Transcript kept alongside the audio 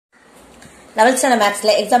11th standard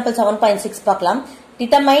mathsல example 7.6 பார்க்கலாம்.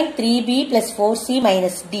 Determine 3b plus 4c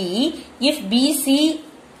minus d if b, c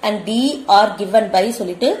and d are given by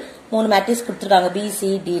சொல்லிட்டு மூணு matrix கொடுத்திருக்காங்க b, c,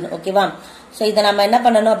 d னு. ஓகேவா? So இத நாம என்ன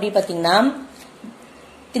பண்ணனும் அப்படி பாத்தீங்கன்னா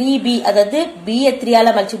 3b அதாவது b ஐ 3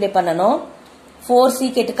 ஆல மல்டிப்ளை பண்ணனும். 4c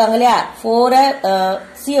கேட்டிருக்காங்க இல்லையா? 4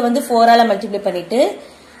 c வந்து 4 ஆல மல்டிப்ளை பண்ணிட்டு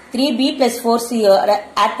 3b plus 4c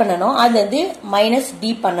ஆட் பண்ணனும். அது வந்து மைனஸ்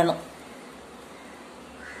d பண்ணனும்.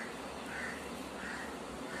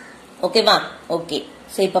 ஓகேவா? ஓகே.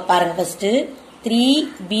 சோ இப்ப பாருங்க ஃபர்ஸ்ட்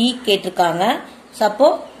 3b கேட்டிருக்காங்க. சோ அப்போ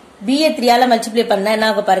b ஐ 3 ஆல மல்டிப்ளை பண்ணா என்ன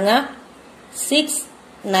ஆகும் பாருங்க. 6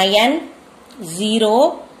 9 0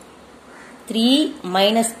 3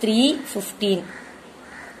 minus 3 15.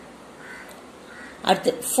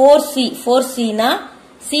 அடுத்து 4c னா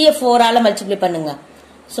c ஐ 4 ஆல மல்டிப்ளை பண்ணுங்க.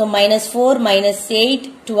 So minus 4 minus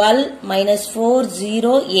 8 12 minus 4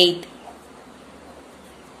 0 8.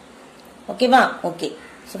 ஓகேவா? ஓகே.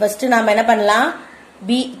 சோ ஃபர்ஸ்ட் நாம என்ன பண்ணலாம்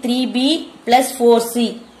 3b plus 4c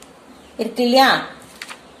இருக்கு இல்லையா?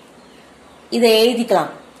 இதை எழுதிக்கலாம்.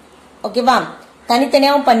 ஓகேவா?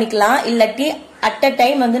 தனித்தனியாவும் பண்ணிக்கலாம், இல்லாட்டி அட் அ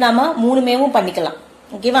டைம் வந்து நாம மூணுமேவும் பண்ணிக்கலாம்.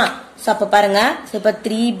 ஓகேவா? சோ அப்ப பாருங்க. சோ இப்ப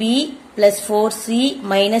 3b plus 4c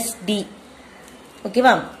minus d.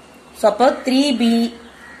 ஓகேவா? சோ அப்ப 3b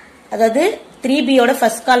அதாவது 3b யோட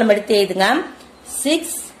ஃபர்ஸ்ட் காலம் எடுத்து எழுதுங்க.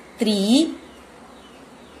 6 3.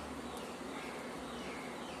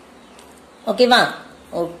 ஓகேவா?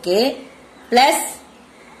 ஓகே. பிளஸ்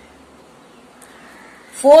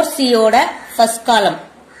 4c யோட ஃபர்ஸ்ட் காலம்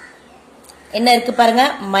என்ன இருக்கு பாருங்க.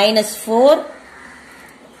 -4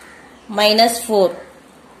 -4.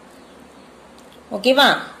 ஓகேவா?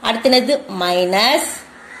 அடுத்தது மைனஸ்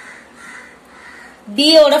d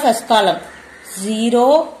யோட ஃபர்ஸ்ட் காலம் 0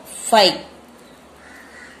 5.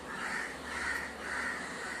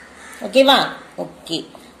 ஓகேவா? ஓகே.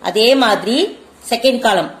 அதே மாதிரி second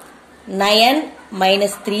column 9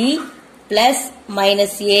 minus 3 plus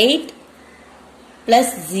minus 8 plus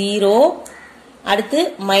 0. அடுத்து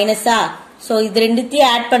மைனஸா. சோ இது ரெண்டுத்தையும்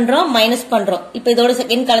ஆட் பண்றோம், மைனஸ் பண்றோம். இப்போ இதோட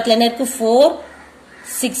செகண்ட் காலத்துல என்ன இருக்கு 4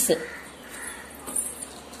 6.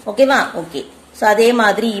 ஓகேவா? ஓகே. சோ அதே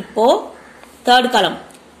மாதிரி இப்போ தேர்ட் காலம்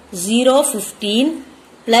 0 15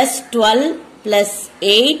 plus 12 plus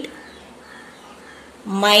 8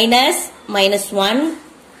 minus minus 1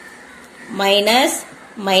 minus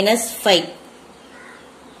minus 5.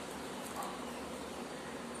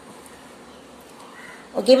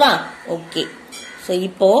 ஓகேவா? ஓகே. சோ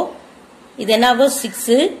இப்போ இது என்ன ஆகும்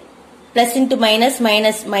 6 plus into minus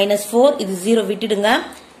minus minus 4. இது 0 விட்டுடுங்க.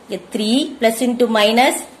 3 plus into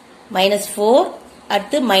minus minus 4.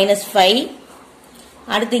 அடுத்து minus 5.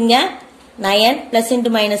 அடுத்து இங்க 9 plus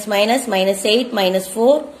into minus minus minus 8 minus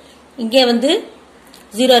 4. இங்கே வந்து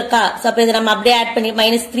 0 இருக்கா? சோ அப்ப இத நம்ம அப்படியே ஆட் பண்ணி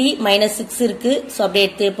 -3 -6 இருக்கு. சோ அப்படியே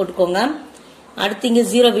எடுத்து போட்டுக்கோங்க. அடுத்து இங்க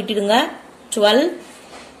 0 விட்டுடுங்க. 12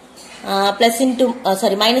 plus into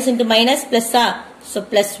minus into minus plus so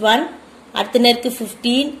plus 1. அடுத்து நேருக்கு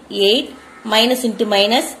 15 8 minus into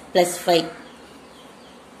minus plus 5.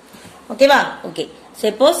 ஓகேவா? ஓகே. சோ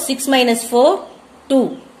இப்போ 6 minus 4 2.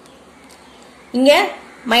 இங்க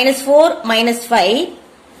 -4 -5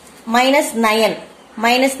 -9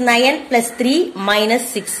 -9 plus 3 minus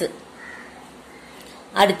 6.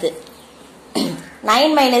 அடுத்து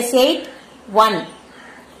 9 minus 8 1.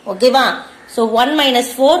 ஓகேவா? so 1 minus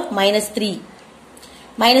 4 minus 3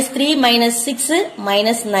 minus 3 minus 6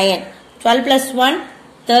 minus 9. 12 plus 1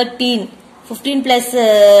 13. 15 plus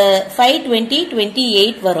 5 20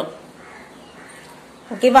 28 வரும்.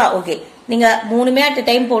 ஓகேவா? ஓகே. நீங்க மூணுமே அட்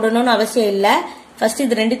டைம் போடணும்னு அவசியம் இல்ல. ஃபர்ஸ்ட்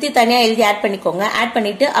இது ரெண்டுத்தையும் தனியா எழுதி ஆட் பண்ணிக்கோங்க. ஆட்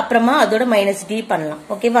பண்ணிட்டு அப்புறமா அதோட -d பண்ணலாம்.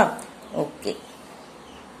 ஓகேவா? ஓகே.